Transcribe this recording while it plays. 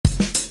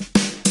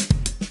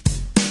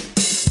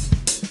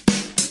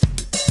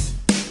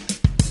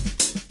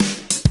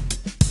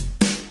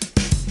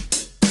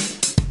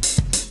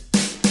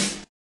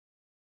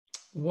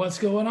What's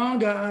going on,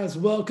 guys?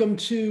 Welcome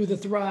to the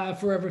Thrive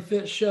Forever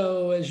Fit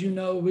show. As you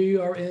know, we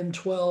are in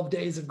 12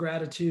 days of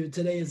gratitude.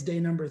 Today is day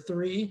number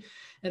 3.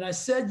 And I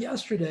said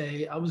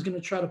yesterday I was going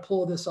to try to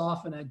pull this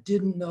off, and I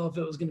didn't know if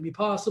it was going to be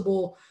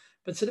possible.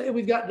 But today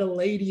we've got the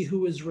lady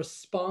who is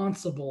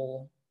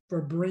responsible for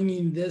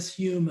bringing this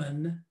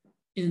human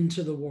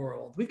into the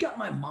world. We've got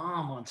my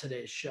mom on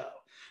today's show.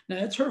 Now,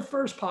 it's her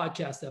first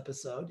podcast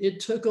episode. It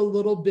took a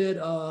little bit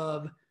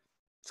of,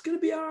 it's going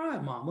to be all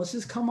right, Mom. Let's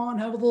just come on,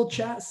 have a little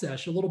chat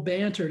session, a little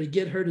banter to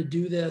get her to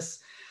do this.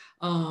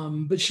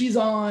 But she's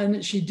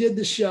on, she did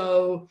the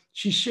show.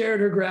 She shared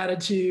her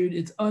gratitude.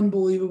 It's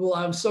unbelievable.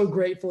 I'm so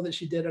grateful that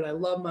she did it. I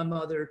love my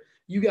mother.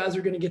 You guys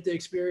are going to get to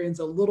experience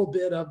a little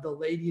bit of the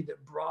lady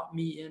that brought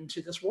me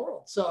into this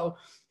world. So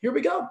here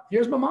we go.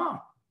 Here's my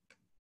mom.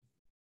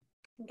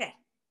 Okay.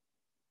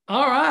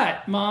 All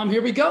right, Mom,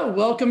 here we go.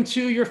 Welcome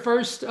to your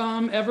first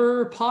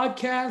ever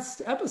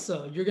podcast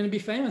episode. You're going to be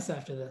famous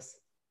after this.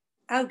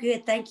 Oh,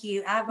 good. Thank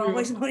you. I've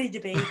always wanted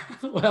to be.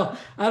 Well,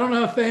 I don't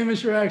know how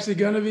famous you're actually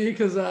going to be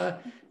because,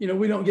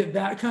 we don't get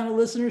that kind of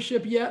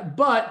listenership yet.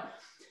 But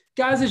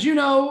guys, as you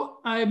know,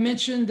 I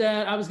mentioned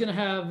that I was going to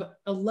have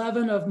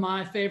 11 of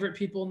my favorite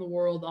people in the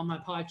world on my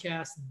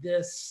podcast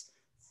this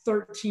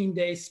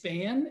 13-day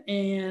span.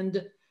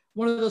 And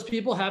one of those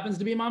people happens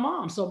to be my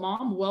mom. So,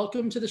 Mom,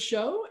 welcome to the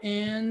show.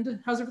 And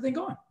how's everything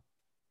going?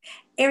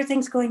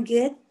 Everything's going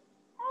good.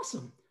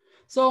 Awesome.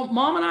 So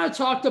Mom and I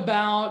talked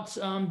about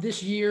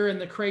this year and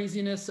the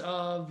craziness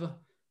of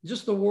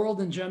just the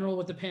world in general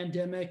with the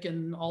pandemic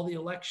and all the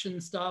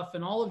election stuff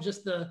and all of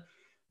just the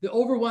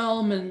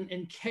overwhelm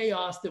and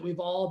chaos that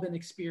we've all been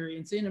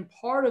experiencing. And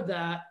part of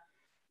that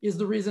is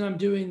the reason I'm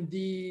doing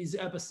these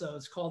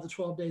episodes called the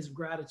 12 Days of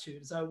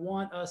Gratitude, is I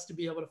want us to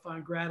be able to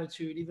find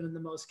gratitude even in the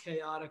most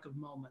chaotic of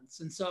moments.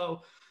 And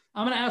so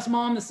I'm going to ask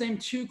Mom the same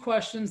 2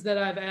 questions that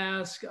I've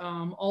asked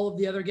all of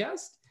the other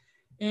guests.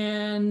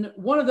 And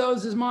one of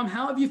those is, Mom,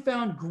 how have you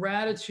found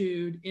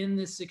gratitude in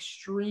this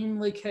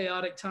extremely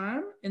chaotic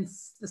time? And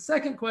the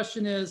second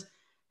question is,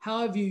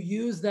 how have you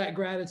used that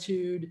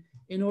gratitude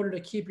in order to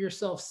keep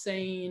yourself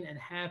sane and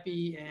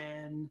happy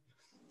and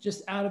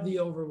just out of the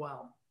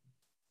overwhelm?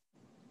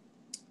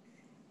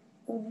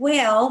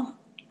 Well,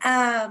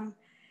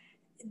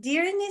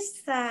 during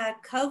this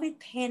COVID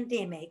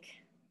pandemic,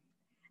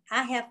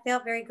 I have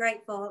felt very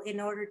grateful in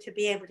order to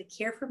be able to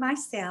care for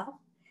myself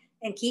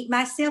and keep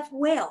myself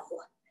well.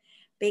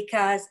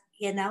 Because,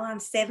 I'm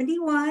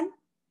 71,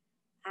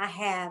 I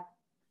have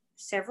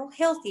several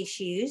health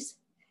issues,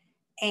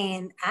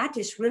 and I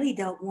just really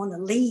don't want to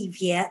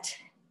leave yet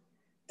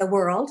the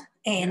world.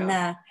 And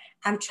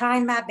I'm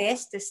trying my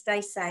best to stay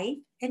safe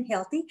and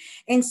healthy.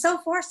 And so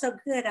far, so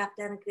good. I've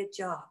done a good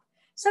job.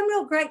 So I'm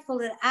real grateful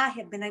that I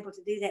have been able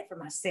to do that for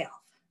myself.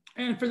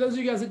 And for those of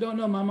you guys that don't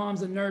know, my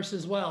mom's a nurse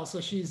as well. So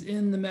she's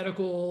in the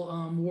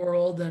medical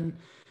world and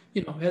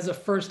has a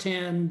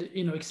firsthand,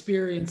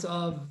 experience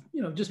of,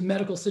 just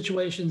medical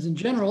situations in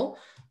general.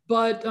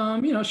 But,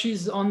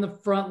 she's on the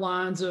front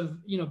lines of,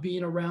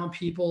 being around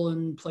people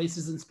and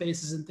places and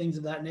spaces and things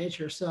of that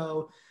nature.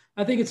 So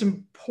I think it's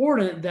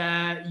important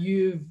that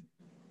you've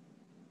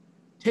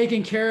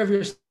taken care of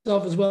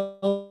yourself as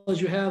well as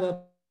you have.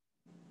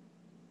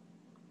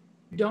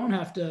 You don't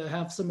have to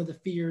have some of the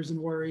fears and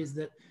worries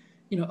that,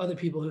 other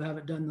people who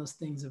haven't done those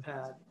things have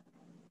had.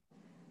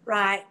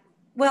 Right.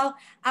 Well,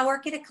 I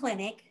work at a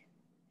clinic.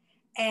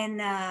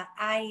 And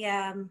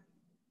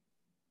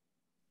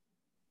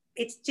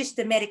it's just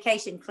a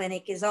medication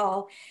clinic is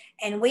all.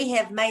 And we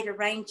have made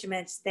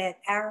arrangements that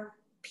our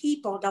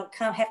people don't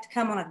have to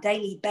come on a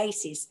daily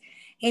basis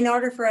in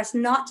order for us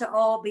not to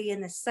all be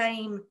in the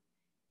same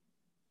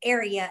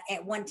area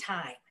at one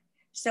time.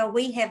 So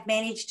we have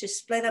managed to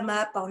split them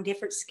up on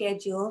different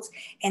schedules.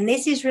 And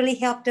this has really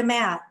helped them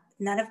out.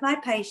 None of my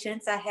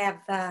patients, I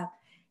have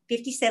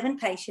 57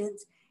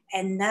 patients,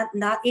 and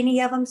not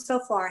any of them so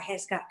far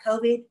has got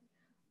COVID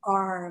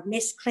or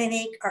missed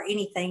clinic or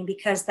anything,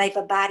 because they've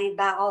abided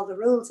by all the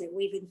rules that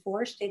we've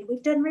enforced, and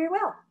we've done very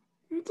well.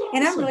 That's awesome.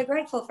 And I'm really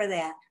grateful for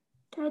that.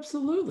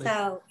 Absolutely.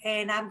 So,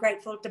 and I'm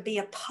grateful to be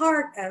a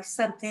part of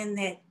something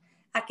that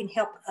I can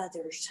help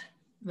others.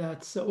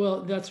 That's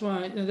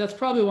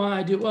probably why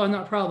I do. Well,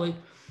 not probably.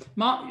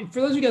 Mom,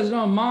 for those of you guys who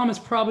know, Mom is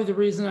probably the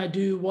reason I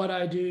do what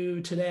I do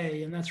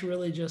today. And that's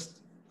really just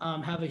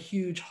have a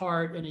huge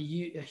heart and a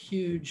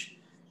huge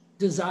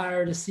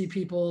desire to see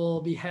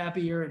people be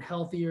happier and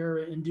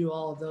healthier and do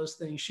all of those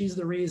things. She's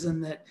the reason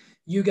that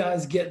you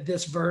guys get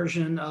this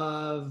version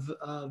of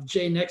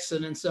Jay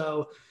Nixon. And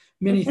so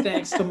many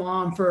thanks to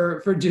Mom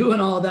for doing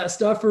all of that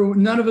stuff, or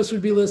none of us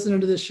would be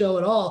listening to this show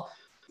at all.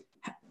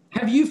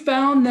 Have you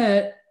found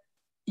that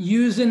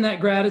using that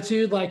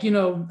gratitude, like,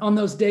 on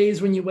those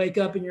days when you wake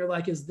up and you're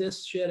like, is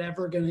this shit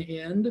ever going to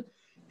end?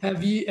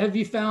 Have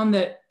you found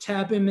that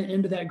tapping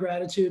into that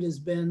gratitude has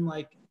been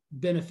like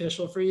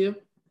beneficial for you?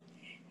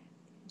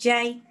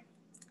 Jay,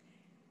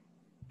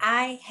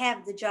 I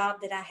have the job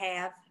that I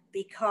have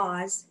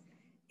because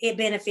it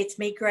benefits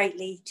me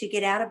greatly to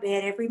get out of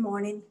bed every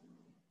morning.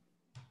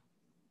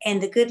 And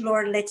the good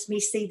Lord lets me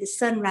see the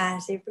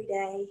sunrise every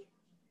day.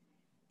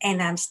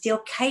 and I'm still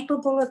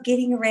capable of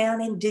getting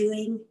around and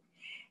doing.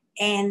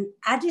 And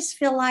I just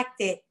feel like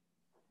that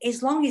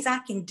as long as I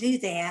can do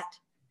that,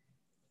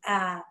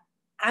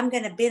 I'm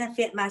going to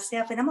benefit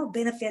myself, and I'm going to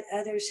benefit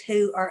others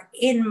who are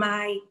in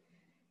my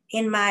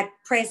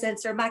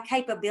presence or my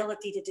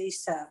capability to do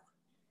so.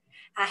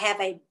 I have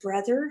a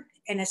brother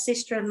and a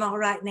sister-in-law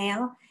right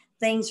now.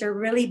 Things are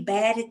really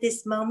bad at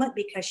this moment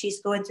because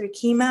she's going through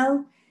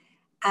chemo.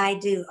 I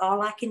do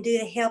all I can do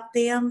to help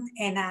them,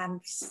 and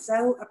I'm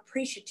so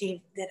appreciative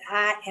that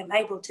I am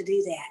able to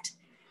do that.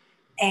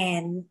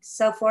 And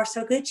so far,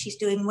 so good. She's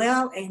doing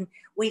well, and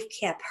we've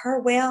kept her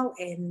well.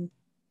 And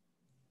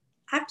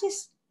I've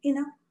just,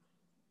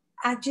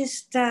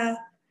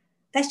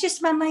 that's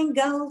just my main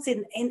goals.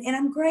 And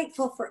I'm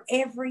grateful for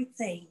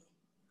everything.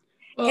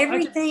 Well,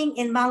 everything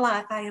in my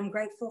life, I am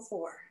grateful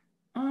for.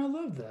 I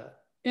love that.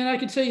 And I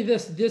can tell you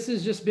this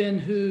has just been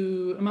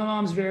who my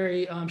mom's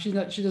very, she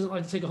doesn't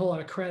like to take a whole lot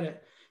of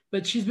credit,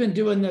 but she's been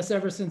doing this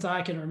ever since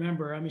I can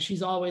remember. I mean,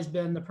 she's always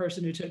been the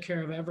person who took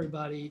care of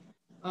everybody,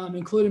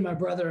 including my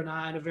brother and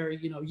I at a very,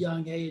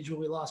 young age when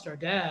we lost our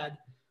dad.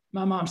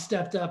 My mom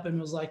stepped up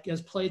and was like,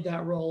 has played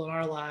that role in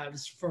our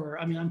lives for,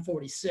 I'm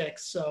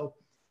 46. So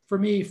for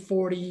me,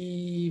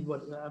 40,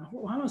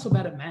 how am I so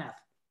bad at math?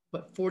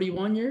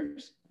 41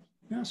 years?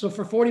 Yeah. So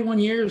for 41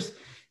 years,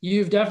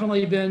 you've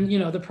definitely been,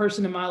 the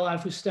person in my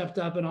life who stepped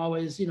up and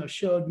always,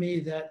 showed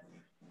me that,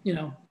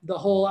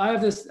 I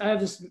have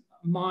this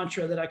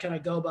mantra that I kind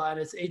of go by, and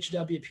it's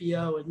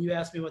HWPO. And you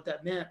asked me what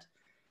that meant.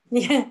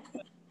 Yeah.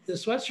 The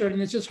sweatshirt,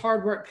 and it's just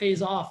hard work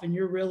pays off. And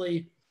you're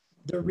really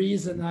the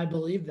reason I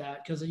believe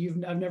that, because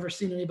I've never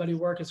seen anybody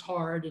work as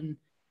hard and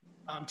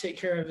take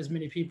care of as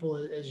many people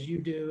as you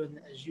do and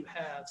as you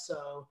have.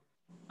 So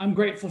I'm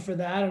grateful for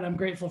that. And I'm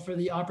grateful for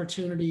the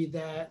opportunity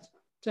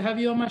to have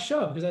you on my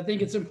show, because I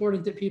think it's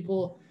important that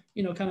people,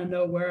 kind of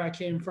know where I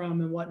came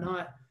from and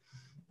whatnot.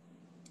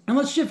 And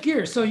let's shift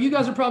gears. So you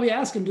guys are probably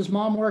asking, does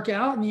Mom work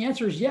out? And the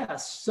answer is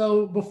yes.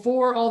 So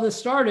before all this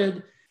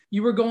started,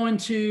 you were going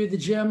to the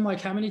gym like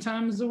how many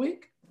times a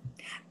week?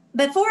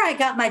 Before I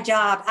got my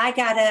job, I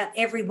got up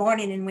every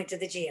morning and went to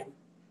the gym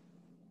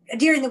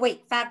during the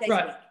week, 5 days a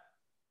week.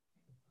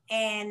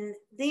 And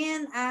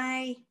then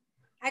I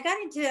got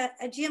into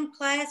a gym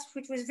class,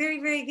 which was very,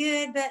 very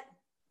good, but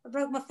I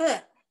broke my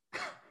foot.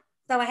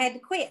 So I had to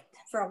quit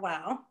for a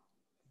while.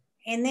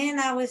 And then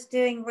I was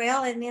doing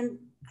well, and then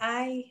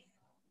I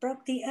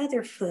broke the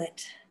other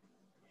foot.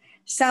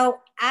 So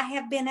I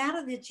have been out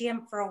of the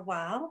gym for a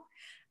while,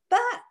 but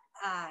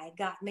I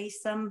got me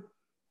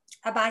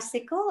a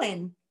bicycle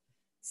and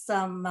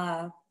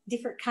some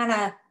different kind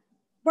of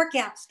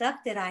workout stuff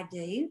that I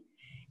do.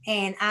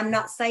 And I'm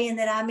not saying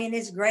that I'm in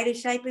as great a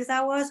shape as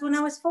I was when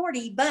I was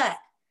 40, but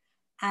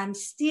I'm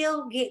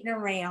still getting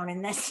around,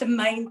 and that's the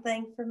main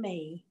thing for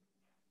me.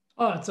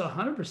 Oh, it's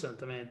 100%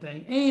 the main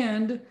thing.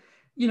 And,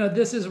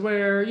 this is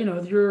where,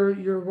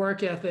 your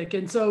work ethic.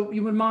 And so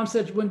when Mom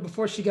said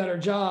before she got her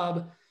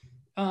job,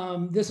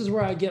 this is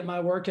where I get my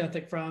work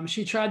ethic from.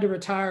 She tried to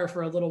retire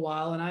for a little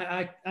while, and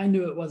I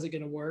knew it wasn't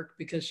going to work,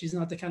 because she's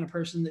not the kind of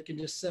person that can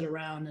just sit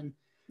around and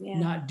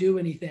not do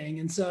anything.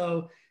 And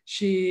so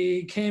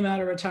she came out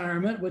of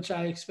retirement, which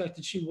I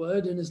expected she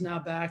would, and is now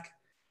back,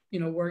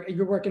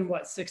 you're working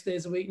 6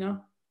 days a week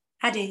now?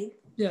 I do.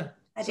 Yeah.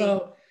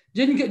 So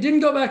didn't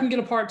go back and get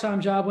a part-time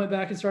job, went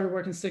back and started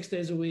working 6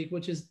 days a week,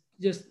 which is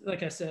just,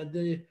 like I said,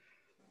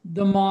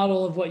 the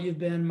model of what you've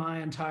been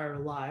my entire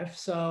life.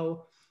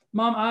 So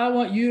Mom, I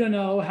want you to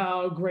know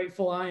how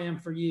grateful I am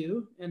for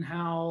you, and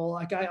how,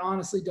 I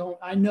honestly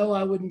I know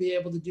I wouldn't be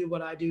able to do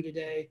what I do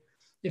today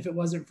if it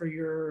wasn't for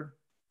your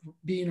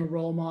being a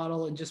role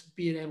model and just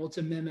being able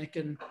to mimic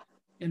and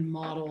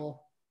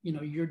model,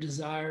 your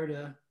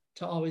desire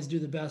to always do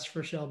the best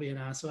for Shelby and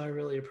I. So I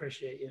really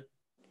appreciate you.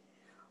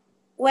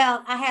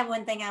 Well, I have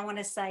one thing I want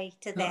to say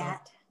to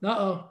that.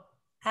 I'm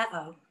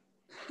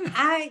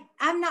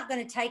not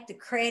going to take the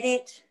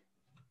credit,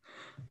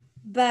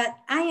 but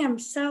I am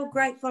so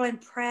grateful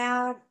and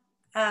proud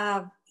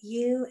of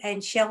you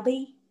and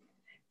Shelby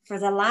for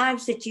the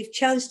lives that you've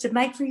chose to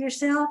make for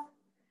yourself,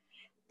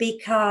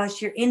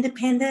 because you're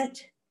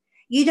independent.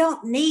 You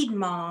don't need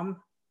Mom,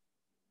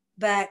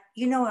 but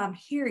I'm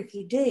here if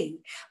you do,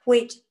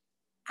 which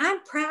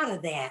I'm proud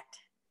of that.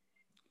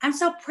 I'm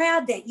so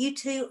proud that you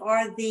two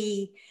are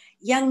the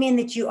young men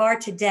that you are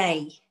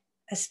today,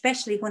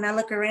 especially when I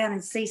look around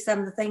and see some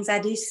of the things I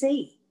do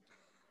see.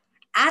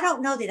 I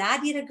don't know that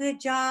I did a good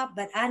job,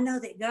 but I know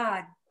that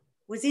God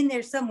was in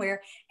there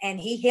somewhere, and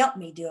He helped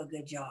me do a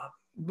good job.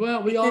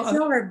 Well,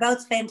 you are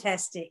both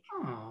fantastic.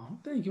 Oh,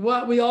 thank you.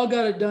 Well, we all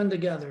got it done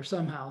together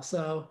somehow.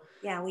 So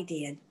yeah, we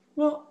did.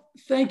 Well,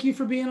 thank you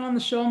for being on the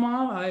show,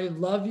 Mom. I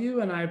love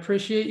you and I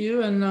appreciate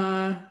you. And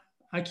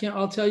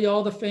I'll tell you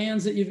all the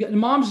fans that you've got.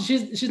 Mom,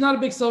 she's not a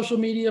big social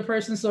media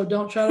person, so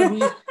don't try to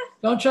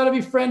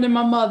be friending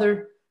my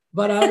mother.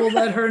 But I will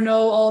let her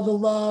know all the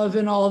love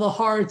and all the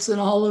hearts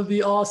and all of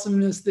the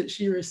awesomeness that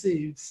she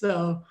receives.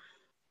 So,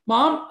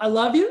 Mom, I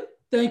love you.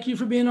 Thank you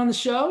for being on the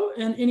show.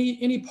 And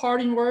any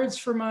parting words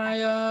for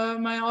my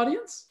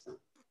audience?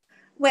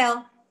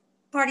 Well,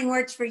 parting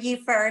words for you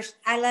first.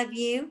 I love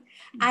you.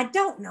 I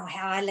don't know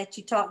how I let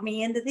you talk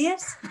me into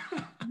this,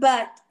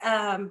 but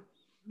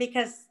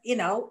because, you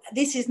know,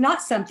 this is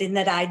not something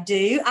that I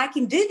do. I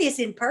can do this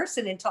in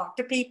person and talk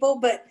to people,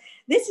 but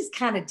this is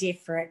kind of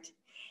different.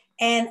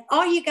 And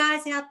all you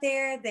guys out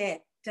there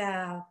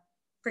that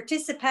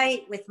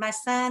participate with my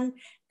son,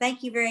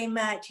 thank you very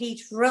much.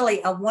 He's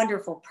really a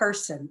wonderful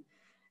person.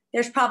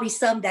 There's probably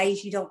some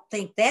days you don't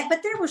think that,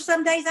 but there were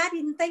some days I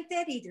didn't think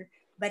that either,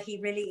 but he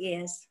really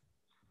is.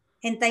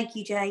 And thank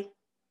you, Jay.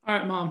 All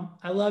right, Mom.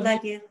 I love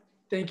you. You.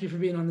 Thank you for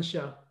being on the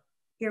show.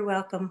 You're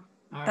welcome.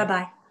 All right.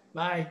 Bye-bye.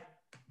 Bye.